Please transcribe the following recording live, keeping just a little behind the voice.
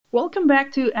Welcome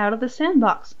back to Out of the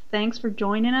Sandbox. Thanks for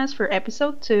joining us for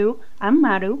episode 2. I'm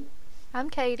Maru. I'm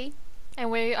Katie, and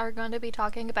we are going to be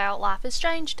talking about Life is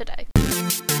Strange today.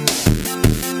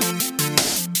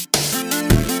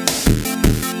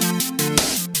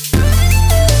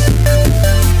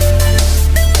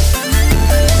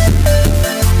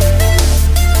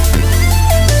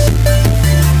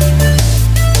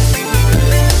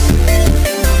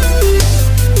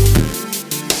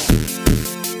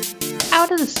 Out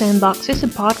of the Sandbox is a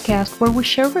podcast where we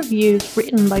share reviews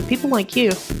written by people like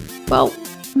you. Well,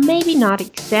 maybe not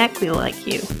exactly like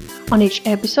you. On each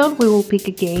episode, we will pick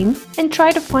a game and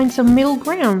try to find some middle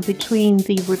ground between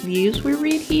the reviews we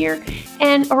read here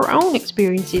and our own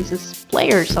experiences as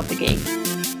players of the game.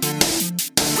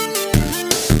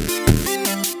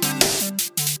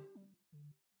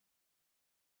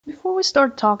 Before we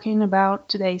start talking about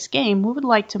today's game, we would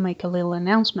like to make a little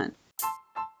announcement.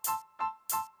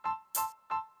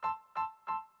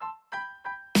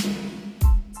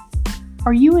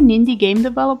 Are you an indie game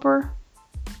developer?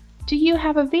 Do you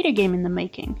have a video game in the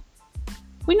making?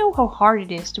 We know how hard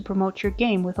it is to promote your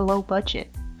game with a low budget.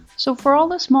 So for all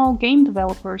the small game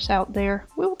developers out there,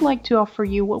 we would like to offer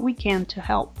you what we can to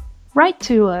help. Write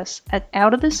to us at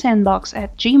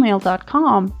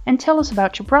outofthesandbox@gmail.com and tell us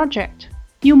about your project.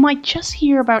 You might just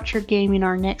hear about your game in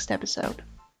our next episode.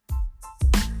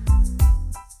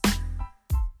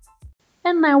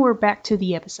 And now we're back to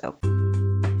the episode.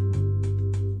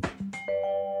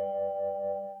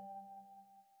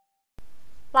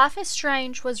 Life is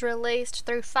Strange was released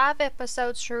through 5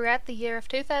 episodes throughout the year of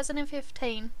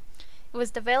 2015. It was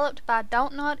developed by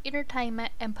Dontnod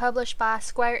Entertainment and published by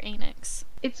Square Enix.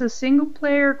 It's a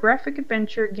single-player graphic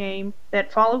adventure game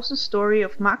that follows the story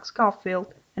of Max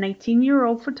Caulfield, an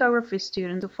 18-year-old photography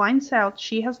student who finds out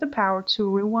she has the power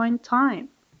to rewind time.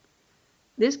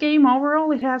 This game overall,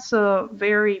 it has a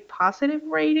very positive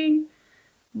rating,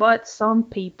 but some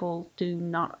people do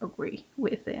not agree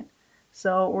with it.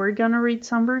 So we're gonna read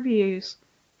some reviews,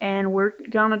 and we're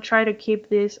gonna try to keep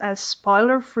this as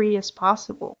spoiler-free as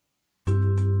possible.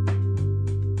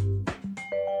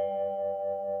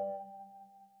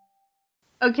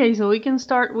 Okay, so we can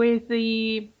start with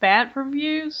the bad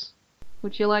reviews.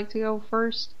 Would you like to go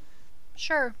first?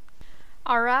 Sure.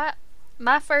 Alright,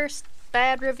 my first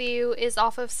bad review is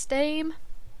off of Steam,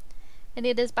 and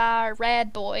it is by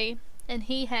Radboy, and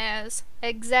he has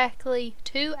exactly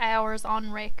 2 hours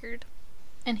on record.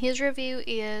 And his review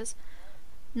is,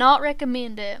 "Not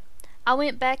recommend it. I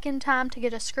went back in time to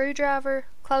get a screwdriver,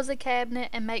 close a cabinet,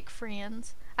 and make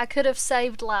friends. I could have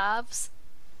saved lives."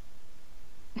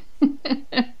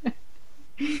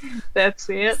 That's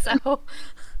it. So,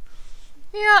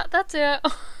 yeah, that's it.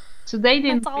 So they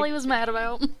didn't. That's all he was mad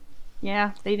about.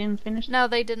 Yeah, they didn't finish. No,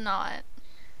 they did not.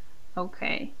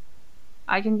 Okay.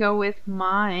 I can go with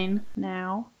mine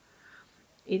now.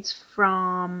 It's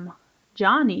from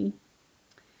Johnny.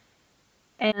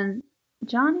 And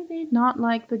Johnny did not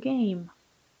like the game.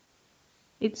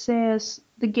 It says,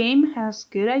 the game has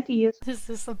good ideas. Is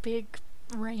this a big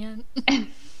rant?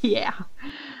 Yeah.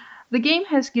 The game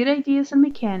has good ideas and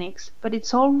mechanics, but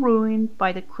it's all ruined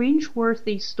by the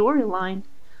cringe-worthy storyline,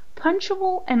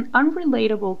 punchable and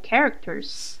unrelatable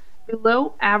characters,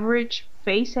 below average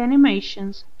face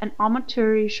animations, and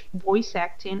amateurish voice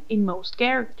acting in most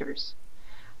characters.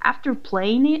 After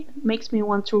playing it, makes me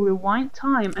want to rewind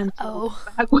time until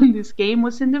back when this game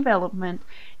was in development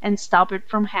and stop it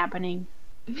from happening.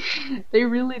 They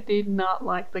really did not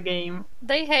like the game.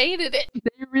 They hated it.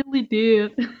 They really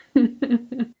did.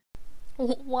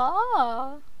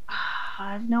 Why?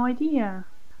 I have no idea.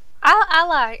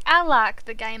 I like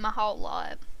the game a whole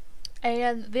lot,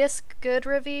 and this good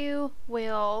review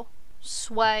will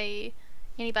sway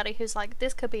anybody who's like,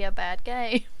 this could be a bad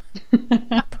game.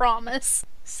 I promise.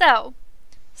 So,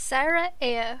 Sarah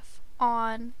F.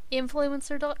 on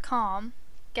Influencer.com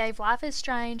gave Life is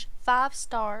Strange 5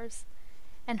 stars,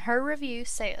 and her review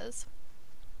says,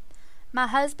 "My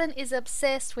husband is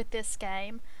obsessed with this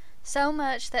game, so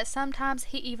much that sometimes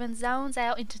he even zones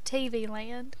out into TV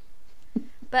land.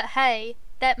 But hey,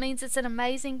 that means it's an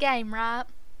amazing game, right?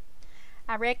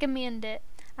 I recommend it.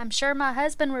 I'm sure my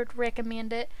husband would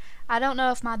recommend it. I don't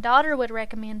know if my daughter would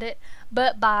recommend it,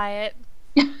 but buy it."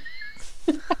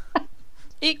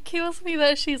 It kills me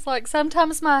that she's like,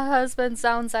 sometimes my husband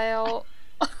zones out.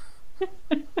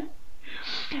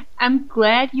 I'm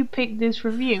glad you picked this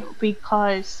review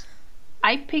because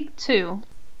I picked 2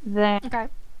 that Okay.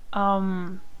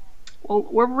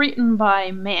 were written by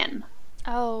men.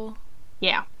 Oh,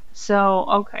 Yeah. So,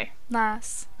 okay.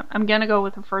 nice. I'm gonna go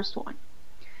with the first one.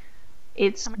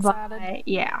 It's I'm by, excited.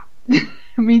 yeah.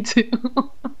 Me too.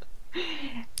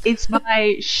 It's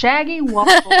by Shaggy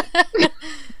Waffle.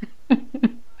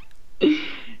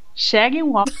 Shaggy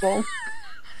Waffle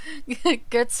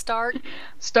Good start.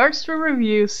 starts the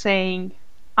review saying,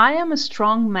 I am a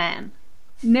strong man.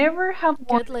 Never have Good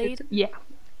wanted lead.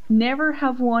 never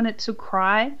have wanted to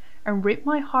cry and rip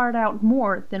my heart out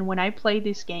more than when I played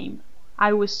this game.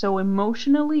 I was so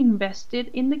emotionally invested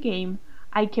in the game,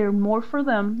 I cared more for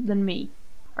them than me.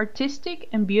 Artistic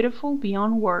and beautiful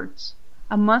beyond words.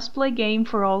 A must play game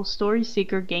for all story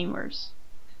seeker gamers.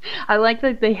 I like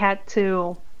that they had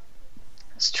to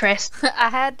stress I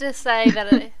had to say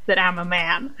that a that I'm a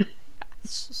man.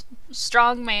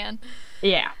 strong man.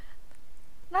 Yeah,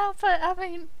 No, but I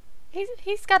mean,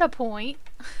 he's got a point.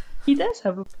 he does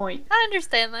have a point. I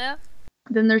understand that.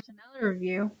 Then there's another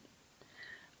review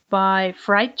by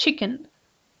Fried Chicken.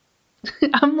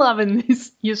 I'm loving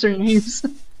these usernames.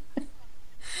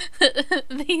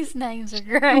 These names are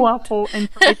great. Waffle and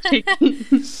Fried Chicken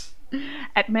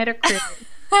at Metacritic.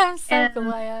 I'm so And-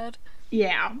 glad.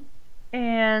 Yeah.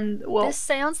 And, well, This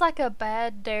sounds like a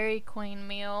bad Dairy Queen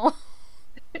meal.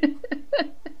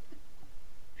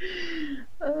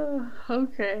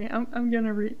 okay, I'm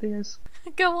gonna read this.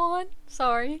 Go on.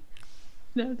 Sorry.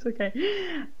 No, it's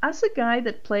okay. As a guy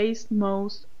that plays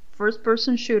most first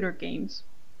person shooter games,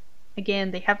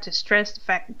 again, they have to stress the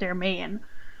fact that they're man,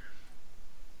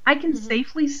 I can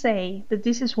safely say that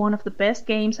this is one of the best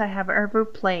games I have ever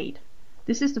played.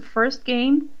 This is the first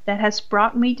game that has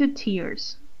brought me to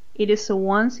tears. It is a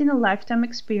once in a lifetime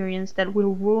experience that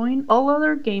will ruin all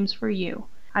other games for you.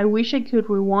 I wish I could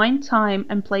rewind time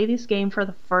and play this game for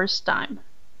the first time.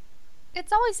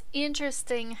 It's always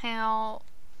interesting how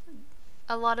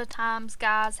a lot of times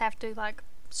guys have to like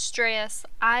stress,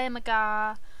 I am a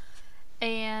guy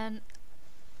and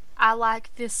I like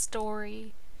this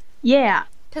story. Yeah,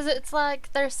 Because it's like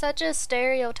there's such a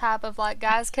stereotype of like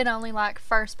guys can only like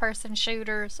first person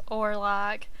shooters or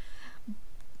like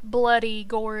bloody,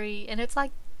 gory, and it's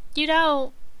like, you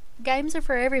know, games are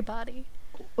for everybody.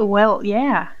 well,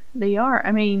 yeah, they are.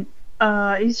 I mean,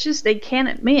 it's just they can't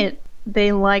admit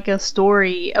they like a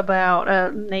story about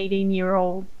an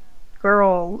 18-year-old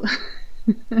girl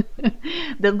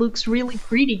that looks really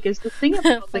pretty. Because the thing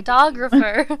about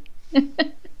Photographer.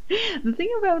 the thing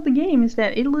about the game is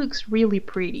that it looks really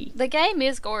pretty. The game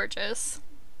is gorgeous.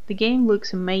 The game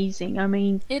looks amazing. I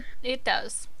mean, It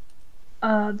does.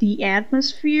 the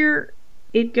atmosphere,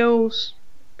 it goes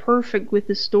perfect with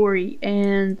the story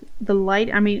and the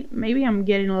light. I mean, maybe I'm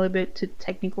getting a little bit too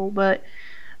technical, but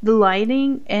the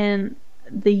lighting and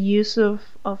the use of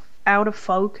out of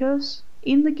focus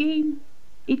in the game,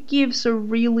 it gives a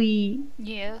really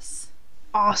Yes.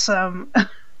 awesome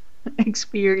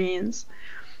experience.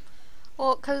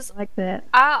 Well, because Like that.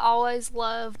 I always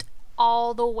loved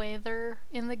all the weather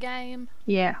in the game.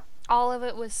 Yeah. All of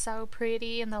it was so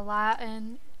pretty and the light,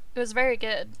 and it was very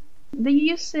good. They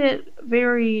use it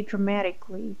very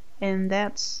dramatically, and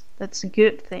that's a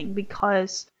good thing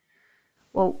because,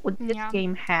 well, what this Yeah.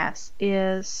 game has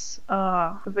is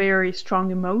a very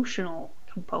strong emotional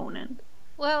component.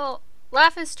 Well,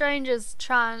 Life is Strange is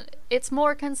it's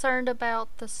more concerned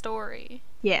about the story.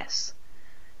 Yes.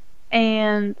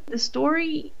 And the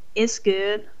story is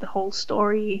good. The whole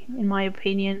story, in my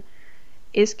opinion,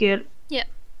 is good. Yeah.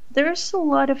 There's a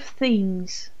lot of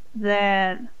things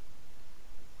that,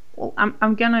 well,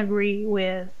 I'm gonna agree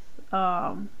with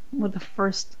the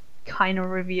first kind of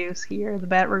reviews here, the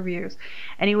bad reviews,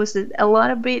 and it was that a lot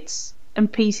of bits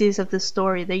and pieces of the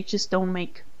story, they just don't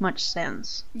make much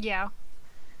sense. Yeah.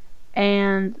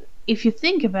 And if you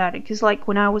think about it, because like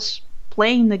when I was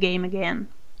playing the game again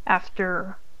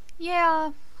after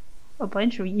Yeah. a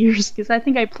bunch of years, because I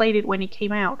think I played it when it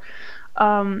came out,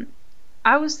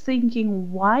 I was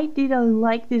thinking, why did I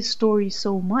like this story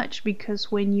so much?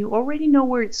 Because when you already know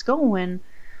where it's going,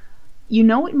 you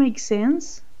know it makes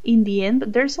sense in the end,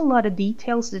 but there's a lot of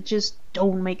details that just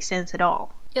don't make sense at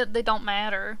all. Yeah, they don't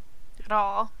matter at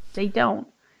all. They don't.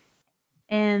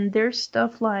 And there's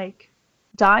stuff like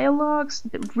dialogues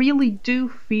that really do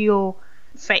feel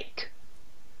fake.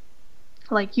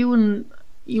 Like you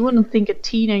wouldn't think a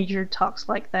teenager talks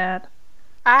like that.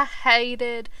 I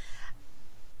hated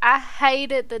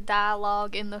the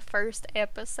dialogue in the first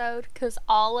episode because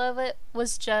all of it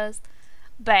was just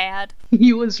bad.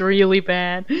 He was really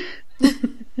bad.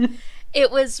 It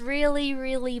was really,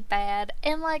 really bad.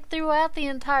 And like throughout the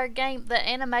entire game, the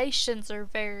animations are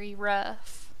very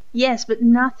rough. Yes, but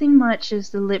nothing much is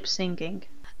the lip syncing.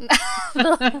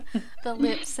 the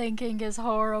lip syncing is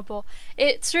horrible.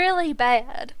 It's really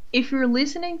bad. If you're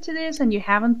listening to this and you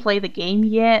haven't played the game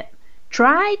yet,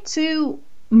 try to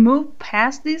move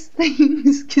past these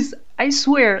things, because I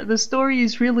swear, the story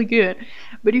is really good.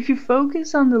 But if you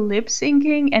focus on the lip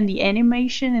syncing and the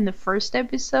animation in the first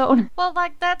episode, Well,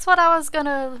 like, that's what I was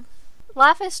gonna.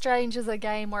 Life is Strange is a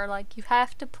game where, like, you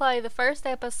have to play the first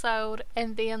episode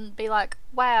and then be like,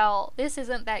 wow, this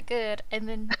isn't that good, and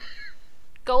then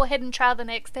go ahead and try the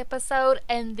next episode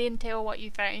and then tell what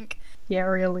you think. yeah,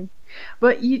 really.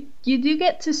 But you do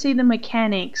get to see the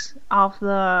mechanics of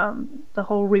the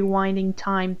whole rewinding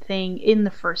time thing in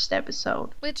the first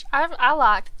episode. Which I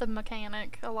liked the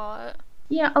mechanic a lot.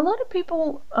 Yeah, a lot of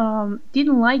people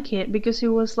didn't like it because it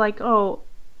was like, oh,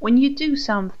 when you do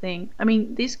something, I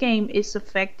mean, this game is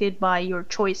affected by your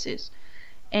choices.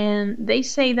 And they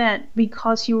say that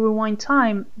because you rewind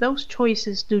time, those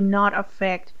choices do not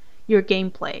affect your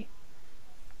gameplay.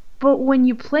 But when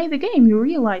you play the game, you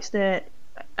realize that,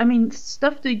 I mean,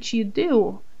 stuff that you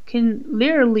do can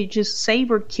literally just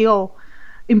save or kill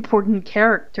important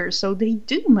characters, so they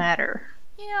do matter.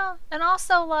 Yeah, and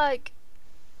also, like,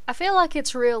 I feel like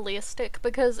it's realistic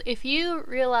because if you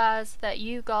realize that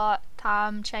you got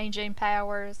time changing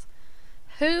powers,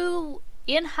 who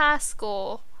in high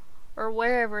school or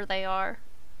wherever they are,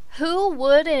 who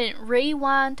wouldn't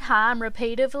rewind time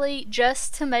repeatedly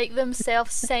just to make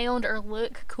themselves sound or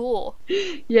look cool?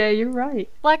 Yeah, you're right.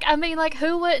 Like, I mean, like,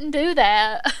 who wouldn't do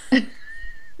that?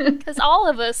 Because all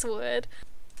of us would.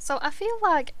 So I feel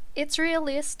like it's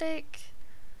realistic.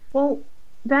 Well,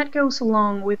 that goes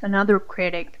along with another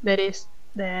critic that is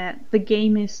that the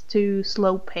game is too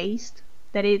slow paced,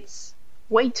 that it's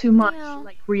way too much Yeah.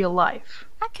 like real life.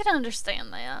 I can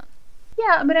understand that.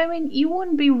 Yeah, but I mean, you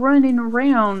wouldn't be running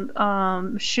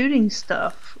around shooting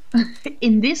stuff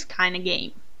in this kind of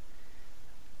game.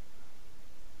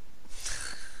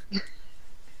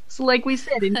 So, like we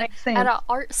said in Next At Sense, an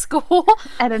art school.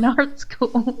 at an art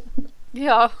school.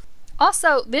 Yeah.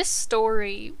 Also, this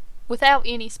story, without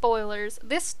any spoilers,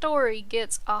 this story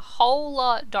gets a whole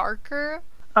lot darker.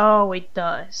 Oh, it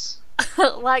does.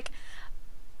 Like,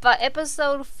 by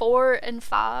episode 4 and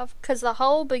 5, because the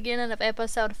whole beginning of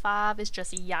episode 5 is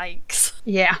just yikes.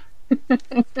 Yeah.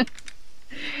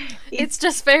 It's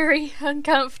just very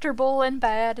uncomfortable and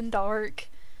bad and dark.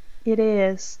 It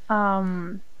is.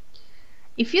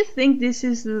 If you think this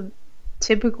is the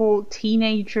typical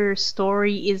teenager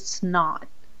story, it's not.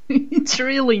 It's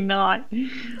really not.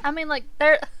 I mean, like,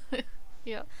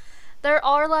 yeah. There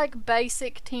are, like,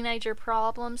 basic teenager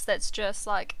problems that's just,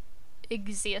 like,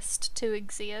 exist to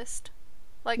exist.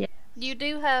 Like, Yes. you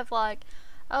do have, like,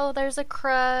 oh, there's a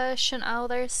crush, and oh,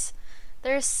 there's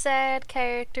sad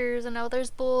characters, and oh, there's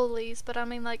bullies, but I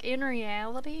mean, like, in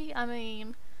reality, I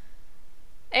mean,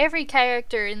 every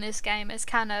character in this game is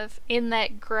kind of in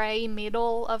that gray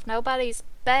middle of nobody's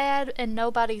bad and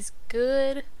nobody's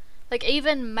good. Like,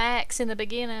 even Max in the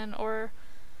beginning, or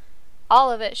all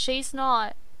of it, she's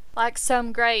not like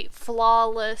some great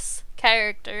flawless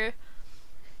character.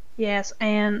 Yes,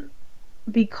 and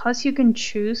because you can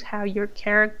choose how your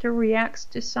character reacts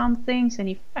to some things,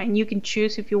 and you can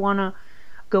choose if you want to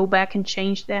go back and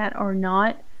change that or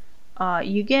not,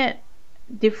 you get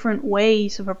different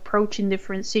ways of approaching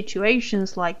different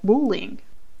situations, like bullying.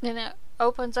 And it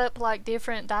opens up like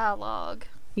different dialogue.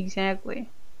 Exactly.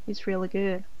 It's really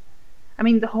good. I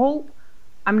mean,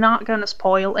 I'm not gonna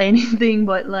spoil anything,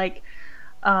 but like,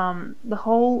 the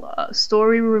whole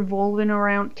story revolving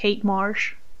around Kate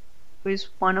Marsh, who is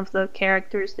one of the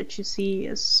characters that you see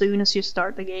as soon as you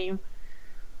start the game.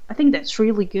 I think that's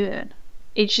really good.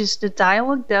 It's just the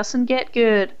dialogue doesn't get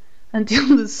good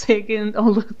until the second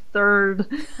or the third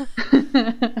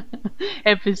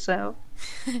episode.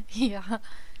 Yeah.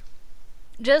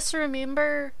 Just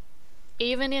remember,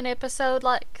 even in episode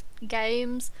like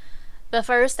games, the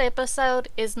first episode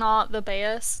is not the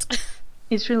best.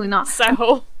 It's really not.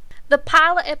 So, the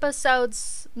pilot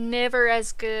episode's never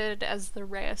as good as the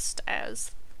rest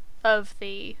as of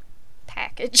the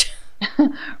package.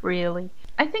 Really.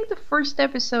 I think the first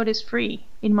episode is free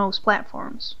in most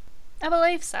platforms. I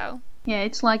believe so. Yeah,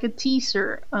 it's like a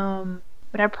teaser,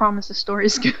 but I promise the story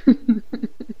is good.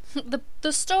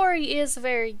 The story is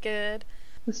very good.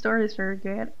 The story is very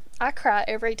good. I cry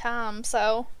every time,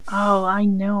 so Oh, I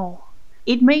know.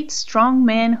 It made strong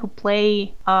men who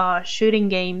play shooting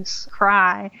games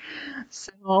cry.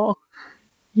 So,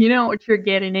 you know what you're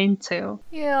getting into.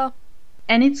 yeah.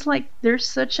 And it's like there's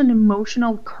such an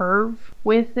emotional curve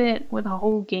with it, with the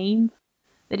whole game,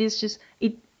 that it's just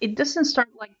it doesn't start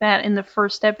like that in the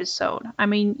first episode. I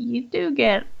mean, you do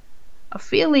get a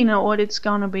feeling of what it's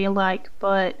gonna be like,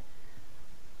 but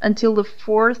until the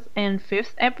fourth and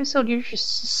fifth episode, you're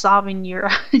just sobbing your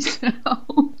eyes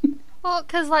out. Well,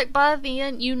 because, like, by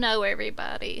then, you know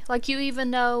everybody. Like, you even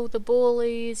know the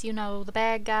bullies, you know the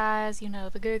bad guys, you know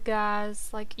the good guys.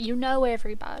 Like, you know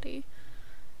everybody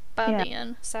by Yeah.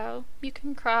 then. So, you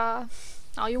can cry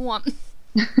all you want.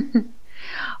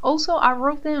 Also, I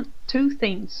wrote down two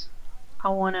things I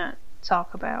want to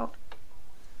talk about.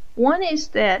 One is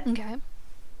that Okay.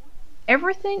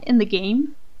 everything in the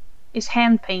game is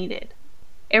hand painted.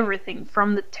 Everything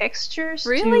from the textures to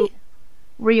Really?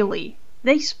 really.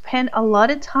 They spend a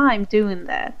lot of time doing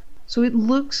that. So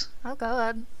Oh,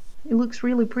 God. it looks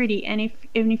really pretty, and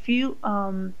if you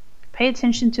pay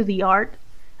attention to the art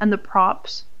and the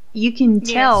props, you can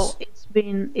tell Yes.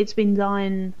 it's been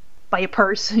done by a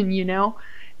person, you know?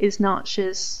 It's not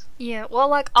just Yeah, well,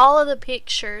 like, all of the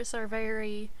pictures are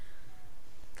very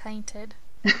painted.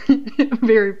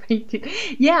 very painted.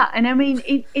 Yeah, and I mean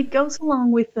it goes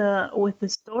along with the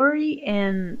story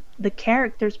and the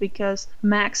characters because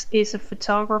Max is a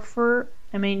photographer.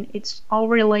 I mean, it's all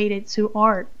related to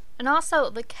art. And also,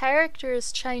 the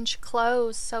characters change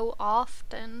clothes so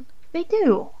often. They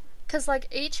do. Because, like,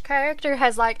 each character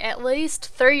has, like, at least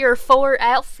 3 or 4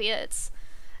 outfits.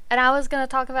 And I was going to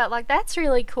talk about, like, that's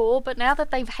really cool, but now that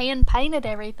they've hand painted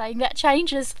everything, that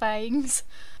changes things.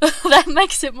 That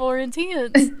makes it more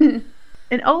intense.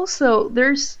 And also,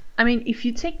 I mean, if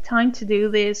you take time to do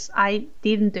this, I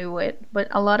didn't do it, but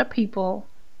a lot of people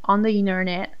on the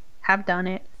internet have done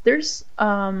it. There's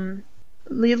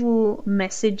little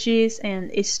messages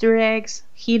and Easter eggs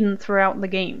hidden throughout the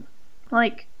game.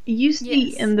 Like, you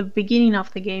see Yes. in the beginning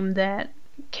of the game that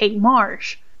Kate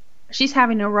Marsh, she's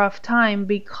having a rough time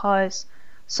because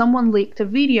someone leaked a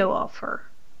video of her.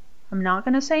 I'm not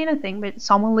gonna say anything, but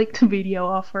someone leaked a video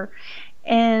of her.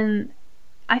 And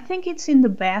I think it's in the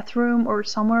bathroom or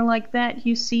somewhere like that.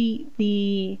 You see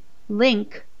the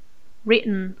link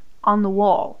written on the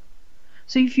wall.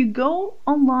 So if you go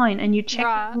online and you check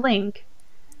Right. that link,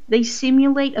 they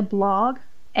simulate a blog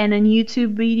and a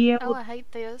YouTube video. Oh, I hate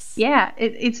this. Yeah,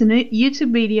 it's a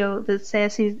YouTube video that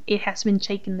says it has been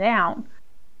taken down.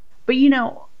 But you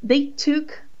know, they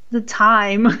took the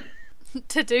time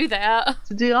To do that.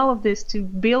 to do all of this to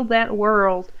build that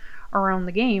world around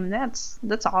the game. That's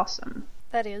awesome.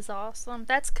 That is awesome.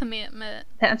 That's commitment.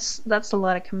 That's a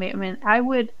lot of commitment. I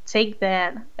would take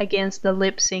that against the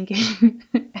lip syncing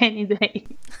any day.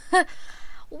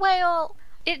 Well,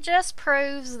 it just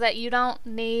proves that you don't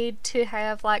need to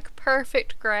have like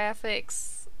perfect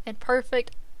graphics and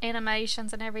perfect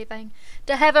animations and everything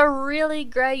to have a really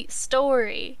great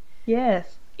story.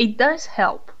 Yes, it does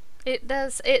help. It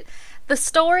does it the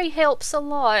story helps a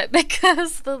lot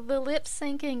because the lip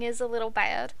syncing is a little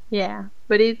bad. Yeah,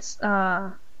 but it's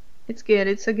good.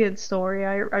 It's a good story.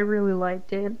 I really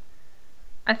liked it.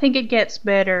 I think it gets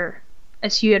better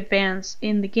as you advance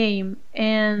in the game,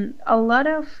 and a lot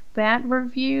of bad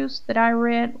reviews that I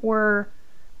read were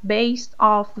based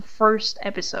off the first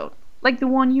episode, like the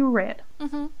one you read.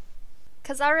 Mhm.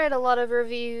 Cuz I read a lot of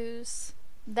reviews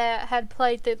that had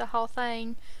played through the whole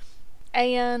thing,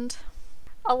 and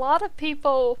a lot of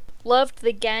people loved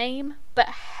the game but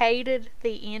hated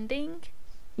the ending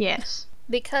Yes.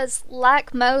 because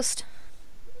most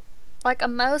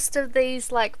of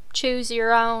these like choose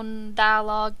your own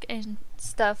dialogue and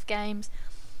stuff games,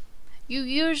 you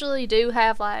usually do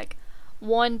have like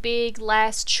one big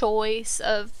last choice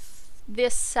of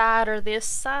this side or this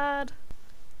side.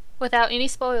 Without any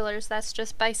spoilers, that's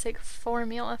just basic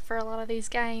formula for a lot of these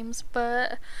games,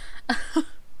 but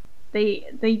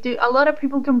They do. A lot of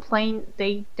people complain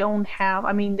they don't have.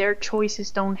 I mean, their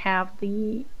choices don't have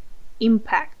the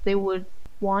impact they would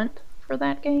want for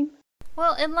that game.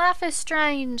 well, in Life is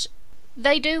Strange,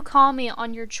 they do comment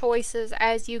on your choices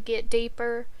as you get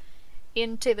deeper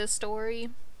into the story.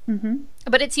 Mhm.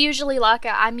 But it's usually like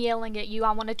I'm yelling at you,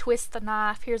 I want to twist the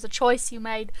knife. Here's a choice you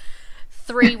made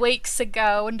 3 weeks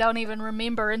ago and don't even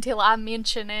remember until I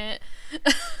mention it.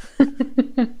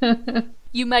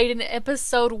 You made in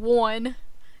episode 1.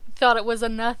 Thought it was a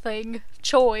nothing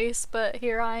choice, but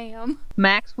here I am.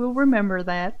 Max will remember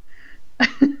that.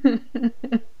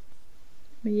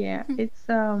 But yeah, it's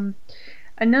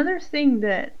another thing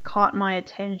that caught my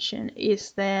attention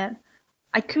is that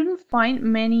I couldn't find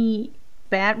many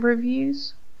bad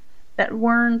reviews that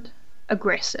weren't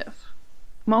aggressive.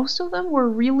 Most of them were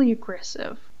really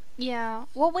aggressive. Yeah,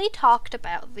 well, we talked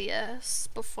about this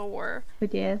before. We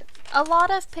did. A lot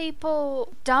of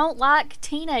people don't like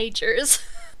teenagers.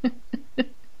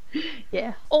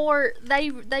 Yeah. Or they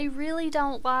really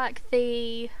don't like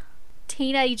the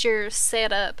teenager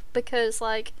setup because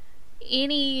like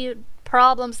any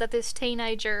problems that this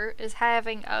teenager is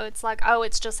having, it's like, oh,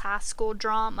 it's just high school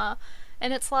drama.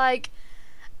 And it's like,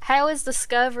 How is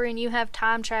discovering you have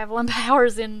time traveling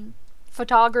powers in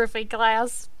photography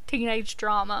class teenage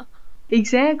drama?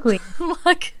 Exactly.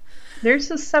 Like,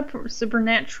 There's a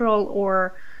supernatural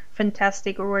or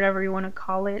fantastic or whatever you want to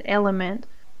call it element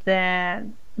that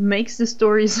makes the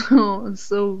story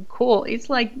so cool. It's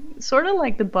like sort of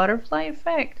like the butterfly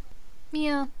effect.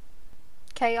 yeah,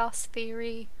 chaos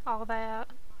theory, all that.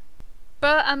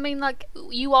 But I mean, like,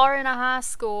 you are in a high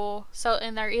school, so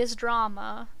and there is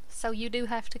drama, so you do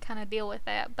have to kind of deal with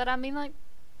that. But I mean, like,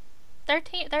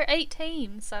 they're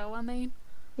 18, so I mean,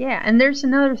 Yeah, and there's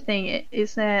another thing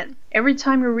is that every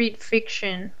time you read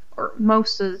fiction, or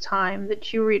most of the time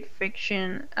that you read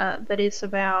fiction that is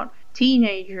about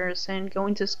teenagers and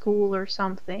going to school or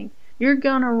something, you're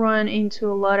gonna run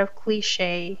into a lot of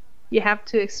cliche. You have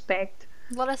to expect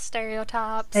a lot of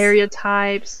stereotypes.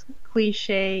 stereotypes,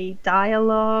 cliche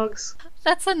dialogues.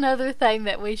 That's another thing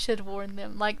that we should warn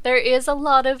them. Like, there is a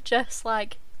lot of just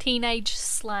like teenage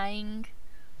slang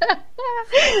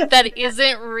that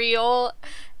isn't real.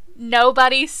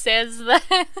 Nobody says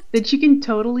that. That you can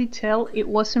totally tell it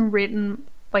wasn't written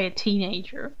by a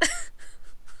teenager.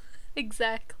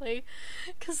 Exactly.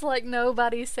 Because, like,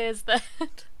 nobody says that.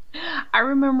 I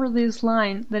remember this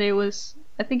line that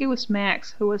I think it was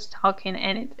Max who was talking,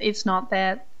 and it's not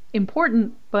that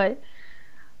important, but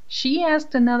she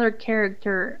asked another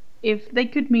character if they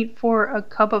could meet for a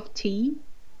cup of tea,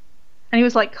 and he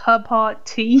was like, cup hot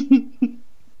tea?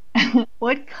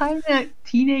 What kind of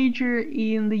teenager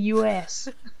in the US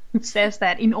says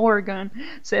that, in Oregon,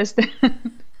 says that?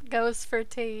 Goes for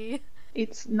tea.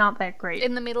 It's not that great.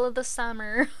 In the middle of the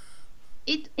summer.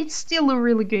 It's still a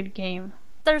really good game.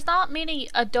 There's not many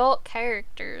adult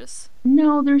characters.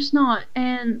 No, there's not.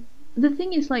 And the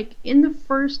thing is, like, in the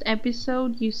first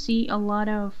episode, you see a lot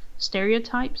of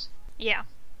stereotypes. Yeah.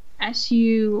 As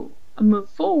you move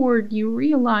forward, you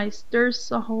realize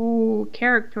there's a whole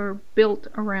character built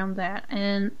around that.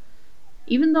 And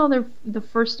even though the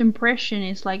first impression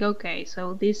is like, okay,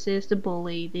 so this is the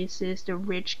bully, this is the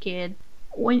rich kid,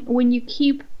 when you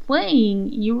keep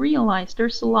playing, you realize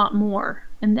there's a lot more.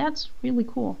 And that's really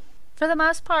cool. For the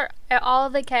most part, all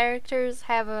the characters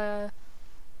have a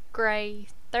gray.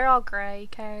 They're all gray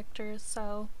characters,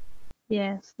 so.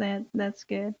 Yes, that's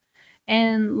good.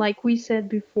 And like we said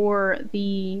before,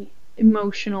 the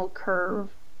emotional curve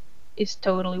is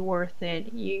totally worth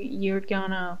it. You're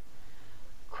gonna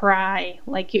cry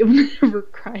like you've never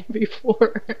cried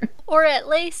before. Or at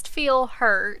least feel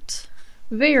hurt.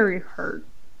 Very hurt.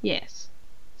 Yes.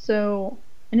 So,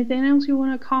 anything else you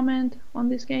want to comment on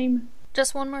this game?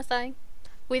 Just one more thing.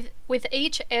 With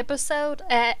each episode,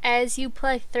 as you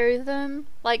play through them,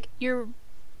 like, your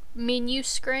menu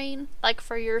screen, like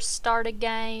for your start a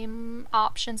game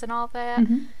options and all that,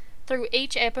 through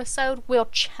each episode will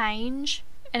change,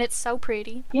 and it's so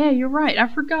pretty. Yeah, you're right. I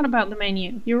forgot about the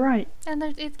menu. You're right. And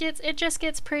it just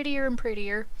gets prettier and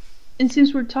prettier. And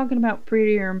since we're talking about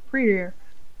prettier and prettier,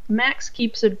 Max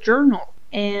keeps a journal,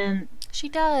 and she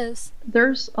does.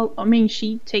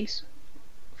 She takes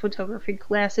photography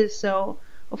classes, so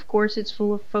of course it's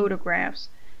full of photographs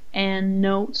and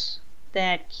notes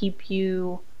that keep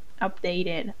you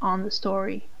updated on the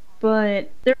story. But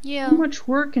there's so much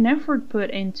work and effort put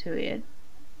into it.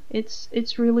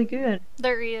 It's really good.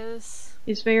 There is.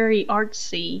 It's very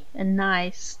artsy and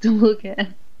nice to look at.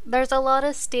 There's a lot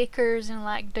of stickers and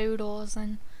like doodles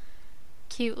and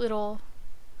cute little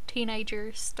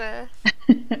teenager stuff.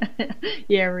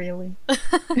 Yeah, really.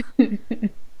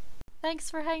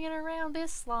 Thanks for hanging around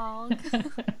this long.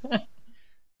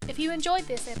 If you enjoyed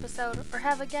this episode or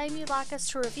have a game you'd like us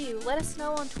to review, let us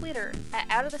know on Twitter at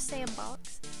Out of the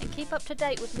Sandbox, and keep up to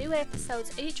date with new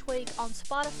episodes each week on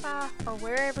Spotify or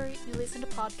wherever you listen to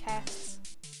podcasts.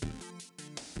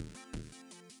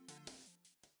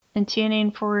 And tune in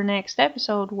for our next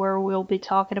episode where we'll be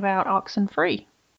talking about Oxenfree.